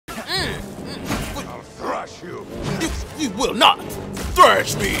you. You will not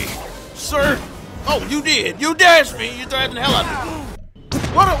thrash me, sir. Oh, you did. You dashed me. You thrashed the hell out of me.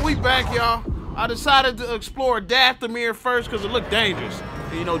 What up, we back, y'all? I decided to explore Dathomir first because it looked dangerous.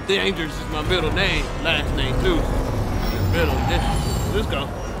 And you know, dangerous is my middle name, last name too. Middle edition. Let's go.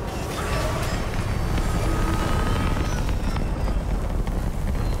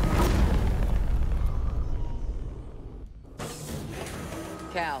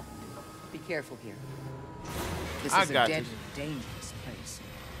 Cal, be careful here. This I is a got dead, this. dangerous place.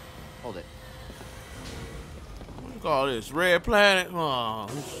 Hold it. Look at all this red planet. Oh,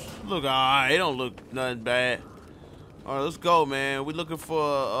 look, alright. It don't look nothing bad. All right, let's go, man. We looking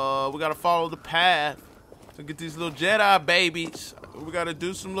for. We gotta follow the path to get these little Jedi babies. We gotta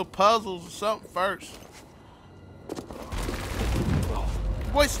do some little puzzles or something first.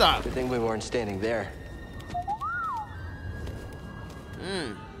 Boy, stop. Good thing we weren't standing there.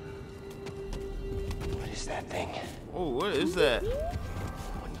 What is that thing? Oh, what is that?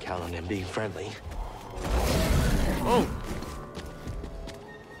 Wouldn't count on him being friendly. Oh.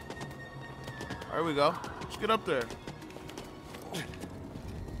 There we go. Let's get up there.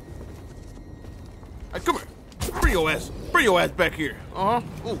 Hey, come here. Bring your ass back here.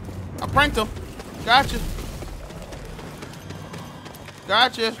 Ooh, I pranked him. Gotcha.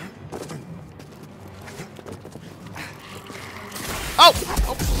 Gotcha. Oh,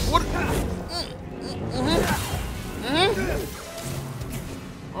 what?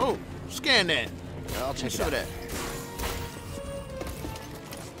 Oh, scan that. I'll check Show that.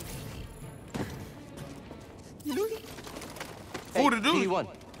 Hey, Who to do? P1.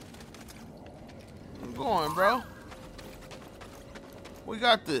 I'm going, bro. We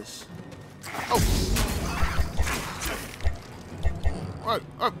got this. Oh. Right,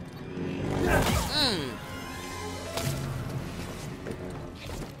 up.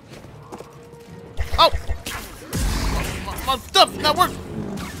 Oh! My stuff not working.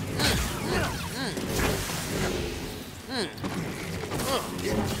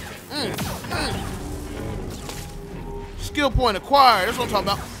 Skill point acquired. That's what I'm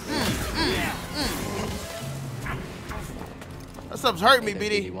talking about. That stuff's hurting me,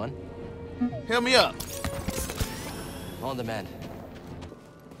 BD. P1. Help me up. On demand.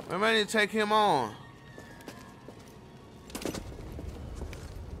 I might need to take him on.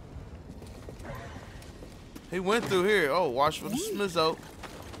 He went through here. Oh, watch for the Smizzo.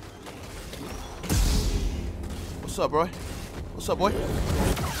 What's up, bro? What's up, boy?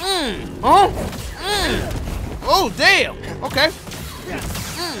 Oh, damn. Okay.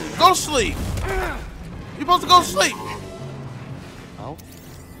 Go to sleep. You supposed to go to sleep. Oh?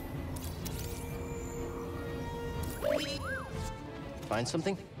 Find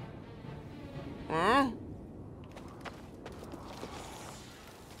something?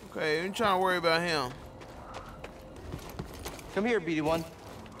 Okay, you ain't trying to worry about him. Come here, BD1.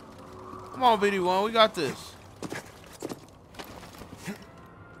 Come on, BD1, we got this.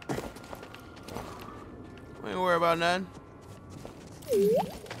 We ain't worry about nothing.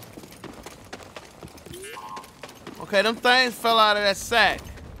 Okay, them things fell out of that sack.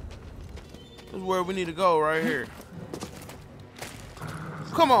 This is where we need to go, right here.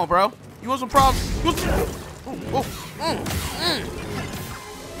 Come on, bro. You want some problems?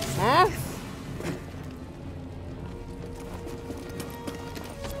 Huh?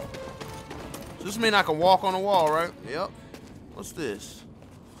 This mean I can walk on the wall, right? Yep. What's this?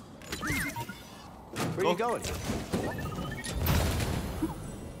 Where are you going?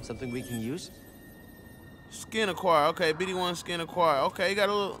 Something we can use? Skin acquire. Okay, BD1 skin acquire. Okay, you got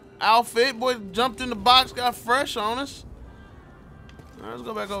a little outfit. Boy jumped in the box, got fresh on us. All right, let's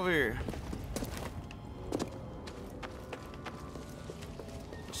go back over here.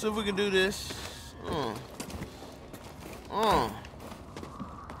 See if we can do this.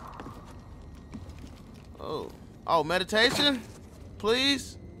 Oh, meditation?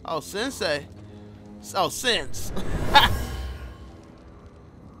 Please? Oh, sensei. Oh, sense.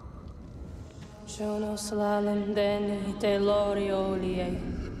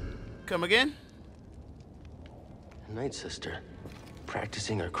 Come again? Night sister.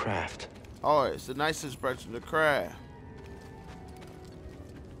 Practicing her craft. Oh, it's the nicest practicing the craft.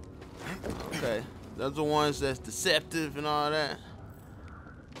 Okay. Those are the ones that's deceptive and all that.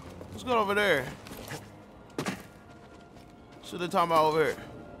 Let's go over there. So they're talking about over here.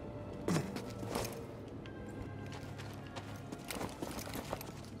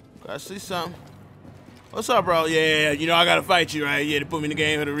 I see something. What's up, bro? Yeah, you know I gotta fight you, right? Yeah, to put me in the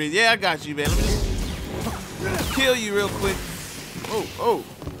game for the reason. Yeah, I got you, man. Let me just kill you real quick. Oh.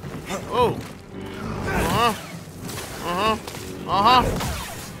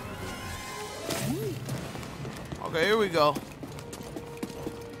 Okay, here we go.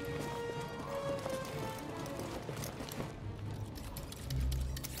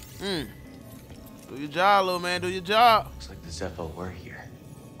 Do your job, little man. Do your job. Looks like the Zepho were here.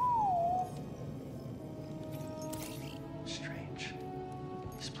 Strange.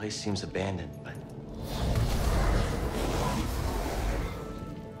 This place seems abandoned, but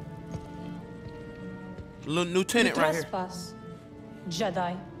Lieutenant right here. Trespass,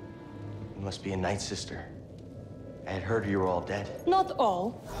 Jedi. you must be a Night Sister. I had heard you were all dead. Not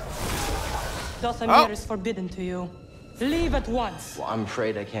all. Dathomir Oh. is forbidden to you. Leave at once. Well, I'm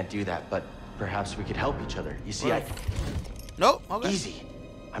afraid I can't do that, but perhaps we could help each other. You see, Nope. Okay. Easy.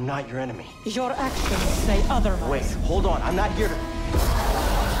 I'm not your enemy. Your actions say otherwise. Wait, hold on. I'm not here to...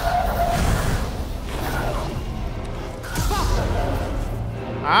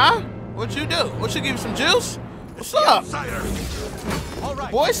 Huh? What'd you do? What, you give you some juice? What's up? All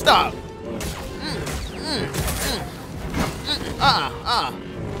right. Boy, stop.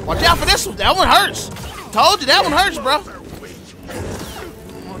 Watch out for this one. That one hurts. Told you that one hurts, bro.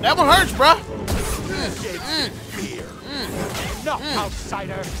 That one hurts, bro. No,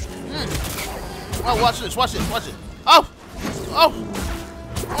 outsider. Oh, watch this. Watch this. Watch it. Oh.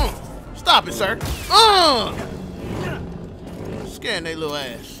 Stop it, sir. Scaring they little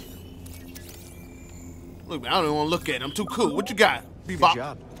ass. Look, man, I don't even want to look at it. I'm too cool. What you got, Bebop? Good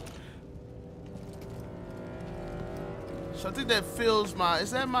job. So I think that fills my...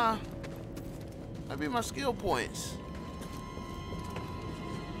 Is that my... That'd be my skill points.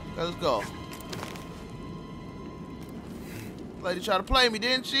 Let's go. Lady tried to play me,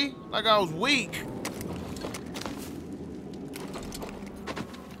 didn't she? Like I was weak.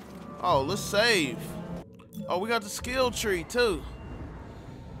 Oh, let's save. Oh, we got the skill tree, too.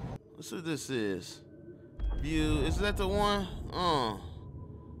 Let's see what this is. View. Is that the one?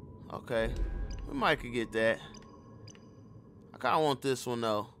 Okay. We might could get that. I kind of want this one,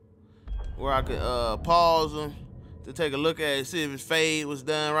 though. Where I could pause them to take a look at it, see if his fade was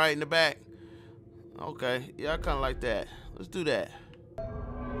done right in the back. Okay. Yeah, I kind of like that. Let's do that.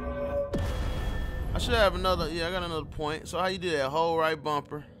 I should have another. Yeah, I got another point. So how you do that? Hold right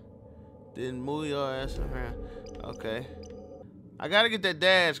bumper. Then move your ass around. Okay. I gotta get that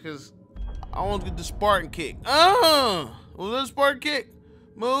dash because I want to get the Spartan kick. Was that a Spartan kick?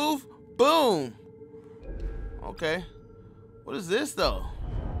 Move. Boom. Okay. What is this though?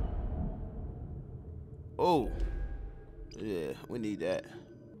 Oh. Yeah, we need that.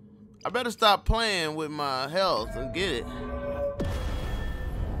 I better stop playing with my health and get it.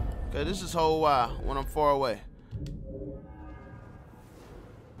 Okay, this is hold Y when I'm far away.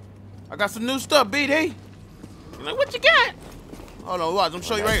 I got some new stuff, BD. You're like, what you got? Hold on, watch. I'm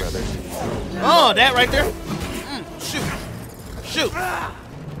showing you right here. Oh, that right there. Shoot. Shoot.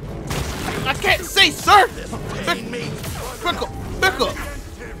 I can't see, sir. Pick up.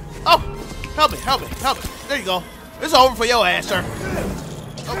 Oh, help me. There you go. It's over for your ass, sir.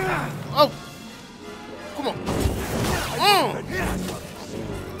 Oh. Come on.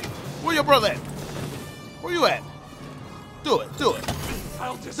 Where your brother at? Where you at? Do it.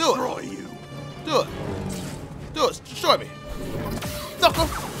 I'll destroy you. Do it. Destroy me. Sucker.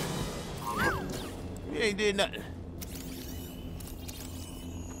 You ain't did nothing.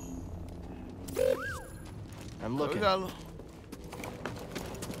 I'm looking. So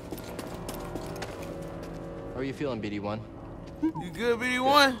How are you feeling, BD1? you good,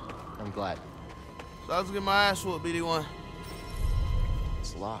 BD1? I'm glad. So I was getting my ass whooped, BD1.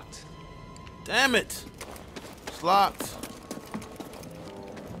 It's locked. Damn it. It's locked.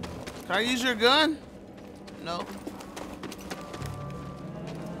 Can I use your gun? No.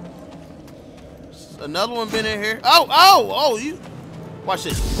 Another one been in here. Oh, you. Watch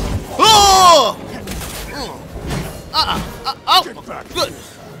this. Oh! Oh, my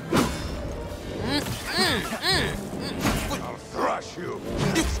goodness. I'll thrash you.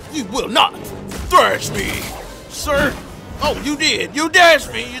 You will not thrash me, sir. Oh, you did. You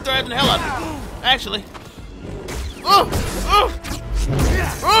dashed me. You thrashed the hell out of me. Actually.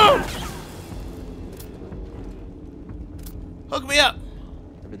 Hook me up.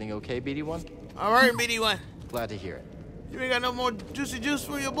 Everything okay, BD1? All right, BD1. Glad to hear it. You ain't got no more juicy juice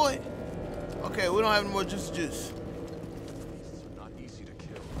for your boy? Okay, we don't have no more juicy juice. Not easy to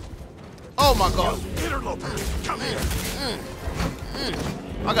kill. Oh my God. Interloper, come here.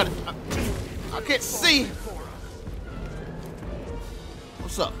 I can't see.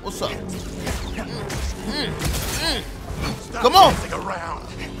 What's up? Stop Come on. dancing around.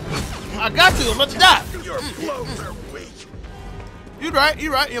 I got to. I'm about to die. Your blows are weak. You right.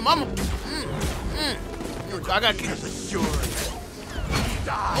 Your mama. I gotta keep. As assured.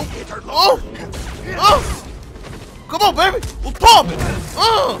 Die, interloper. Oh! Come on, baby. What's poppin'?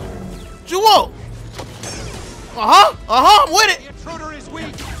 What you want? I'm with it. Intruder is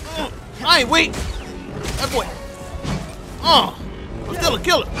weak. I ain't weak. That boy. I'm still a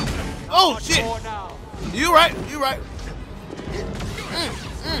killer. Oh, shit. You right.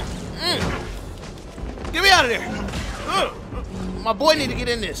 Get me out of there. My boy need to get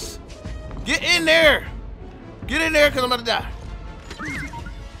in this. Get in there. Get in there, because I'm about to die.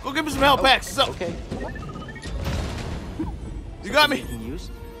 Go get me some health packs. What's up? Okay. You got me? Can use?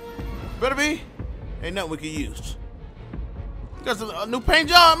 Better be. Ain't nothing we can use. Got a new paint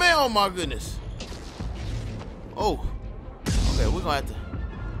job, man? Oh, my goodness. Oh. Okay, we're gonna have to.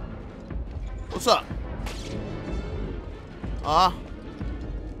 What's up?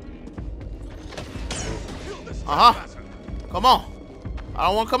 Come on. I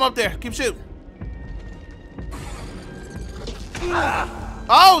don't want to come up there. Keep shooting.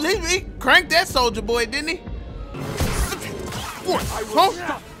 Oh, he cranked that soldier boy, didn't he? Huh?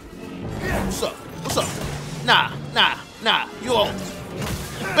 What's up? Nah. You all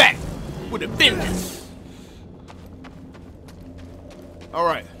back with a vengeance. All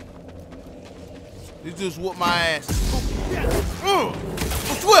right. These dudes whoop my ass.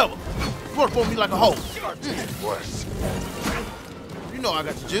 12. Work on me like a hoe. You know I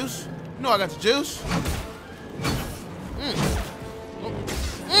got the juice.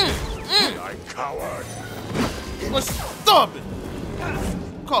 I coward. Let's stop it.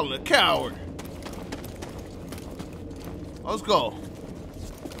 Call it a coward. Let's go.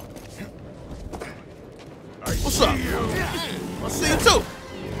 What's up? I see you too.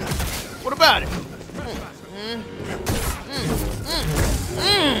 What about it?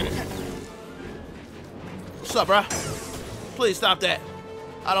 What's up, bruh? Please stop that.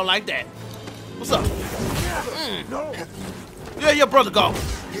 I don't like that. What's up? No. Yeah, your brother gone.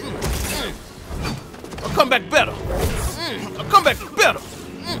 I'll come back better.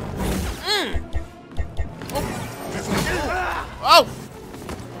 Oh.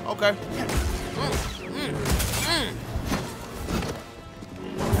 Okay.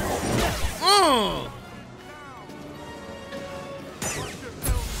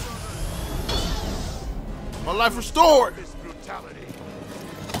 My life restored. This brutality.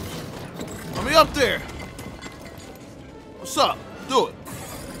 Let me up there. What's up? Do it.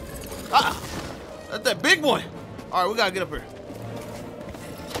 That's that big one. All right, we gotta get up here.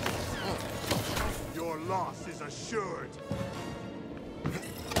 Your loss is assured.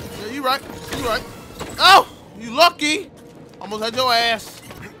 Yeah, you right. Oh, you lucky. Almost had your ass.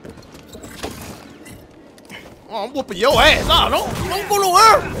 Oh, I'm whooping your ass. Oh, don't go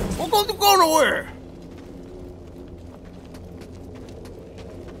nowhere. Don't go nowhere.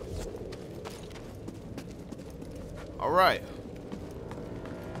 All right.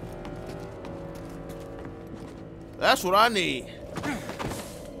 That's what I need.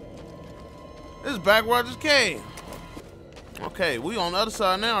 This is back where I just came. Okay, we on the other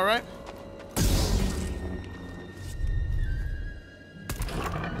side now, right?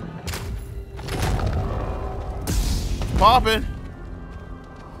 Popping.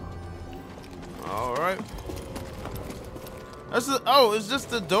 All right. Oh, it's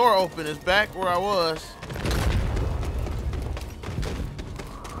just the door open. It's back where I was.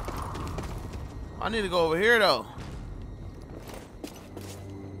 I need to go over here though.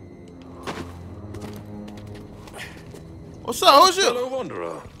 What's up? Who's you? Hello,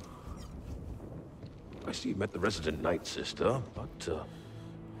 Wanderer. I see you met the resident Night Sister, but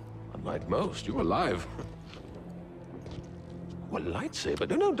unlike most, you're alive. Well, lightsaber?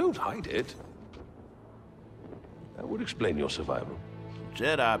 No, don't hide it. That would explain your survival.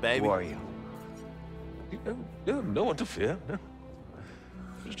 Jedi, baby. Who are you? No one to fear. No.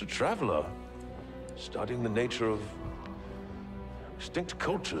 Just a traveler, studying the nature of extinct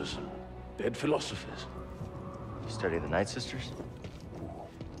cultures and dead philosophies. You study the Night Sisters?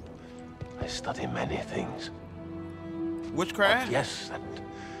 I study many things. Witchcraft? Yes, that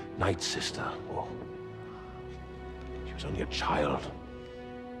Night Sister. Oh, she was only a child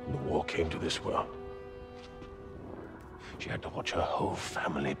when the war came to this world. She had to watch her whole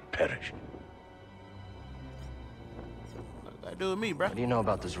family perish. What that do with me, bro? What do you know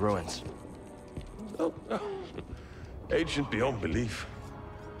about those ruins? Oh, ancient beyond belief.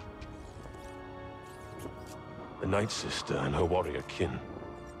 The Night Sister and her warrior kin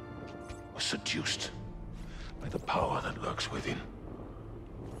were seduced by the power that lurks within.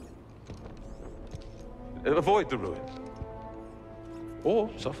 Avoid the ruins, or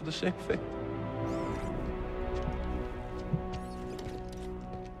suffer the same fate.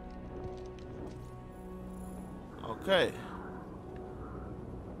 Okay.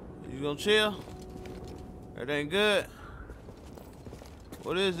 You gonna chill? That ain't good.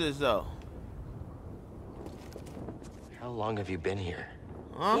 What is this though? How long have you been here?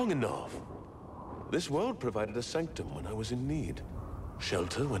 Huh? Long enough. This world provided a sanctum when I was in need,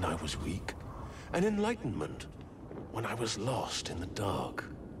 shelter when I was weak, and enlightenment when I was lost in the dark.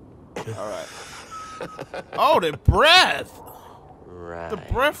 Alright. Oh, the breath! Right. The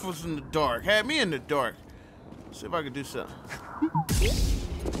breath was in the dark. Had me in the dark. See if I can do something.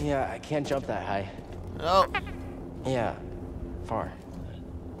 Yeah, I can't jump that high. Oh. Yeah. Far.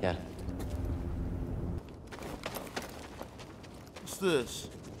 Yeah. What's this?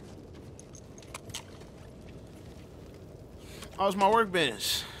 Oh, it's my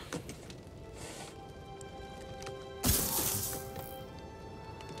workbench.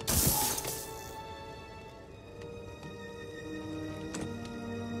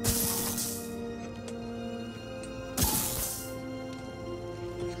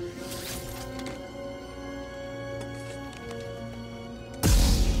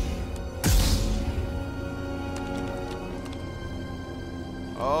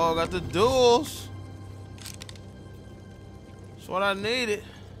 Oh, got the duels. That's what I needed.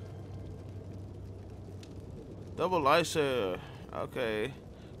 Double lightsaber. Okay.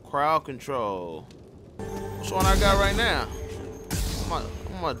 Crowd control. What's one I got right now?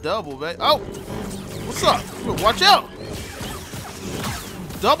 I'm a double, baby. Oh! What's up? Watch out!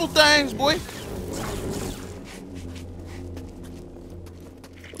 Double things, boy.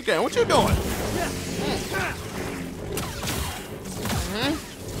 Okay, what you doing?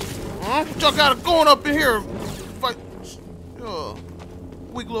 What y'all got going up in here? Fight.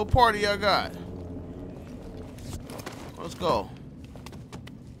 Weak little party I got. Let's go.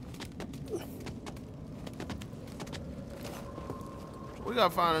 We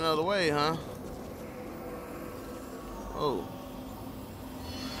gotta find another way, huh? Oh.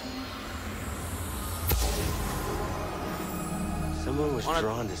 Someone was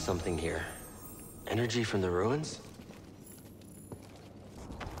drawn to something here. Energy from the ruins?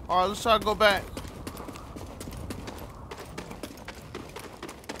 Alright, let's try to go back.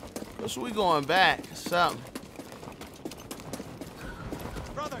 Guess we going back. Something.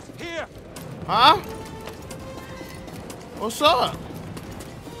 Brothers, here! Huh? What's up?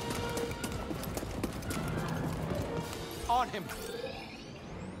 On him!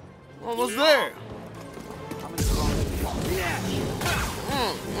 Almost there.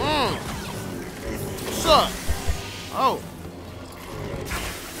 What's up? Oh.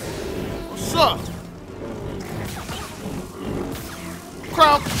 What's up?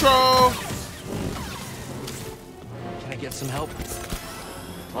 Crowd control. Can I get some help?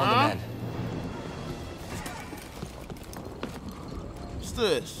 On Huh? the men. What's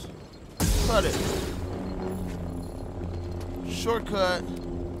this? Cut it. Shortcut.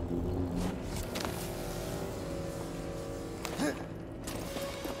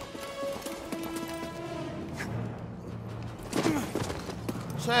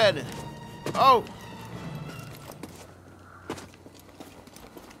 What's happening? Oh.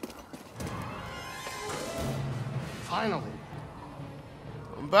 Finally.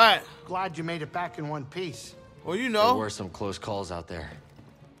 I'm back. Glad you made it back in one piece. Well, you There know. were some close calls out there.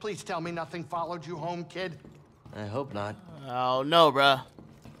 Please tell me nothing followed you home, kid. I hope not. Oh, no, bruh.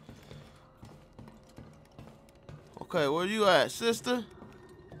 Okay, where you at, sister?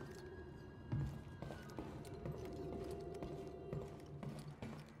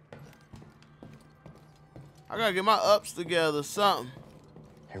 I gotta get my ups together, something.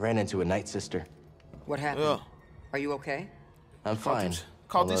 I ran into a night sister. What happened? Yeah. Are you okay? I'm fine.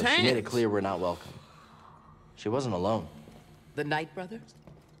 caught these although she made it hands. clear we're not welcome. She wasn't alone. The Knight brothers?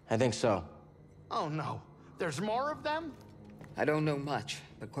 I think so. Oh no, there's more of them? I don't know much,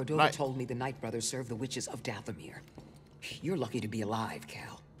 but Cordova Right. told me the Knight brothers serve the witches of Dathomir. You're lucky to be alive,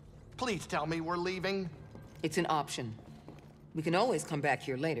 Cal. Please tell me we're leaving. It's an option. We can always come back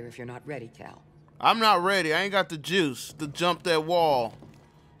here later if you're not ready, Cal. I'm not ready. I ain't got the juice to jump that wall.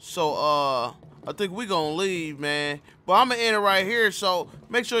 So, I think we gonna leave, man. But I'm gonna end it right here. So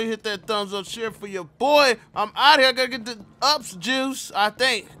make sure you hit that thumbs up, share for your boy. I'm out here. I gotta get the ups juice, I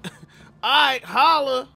think. All right, holla.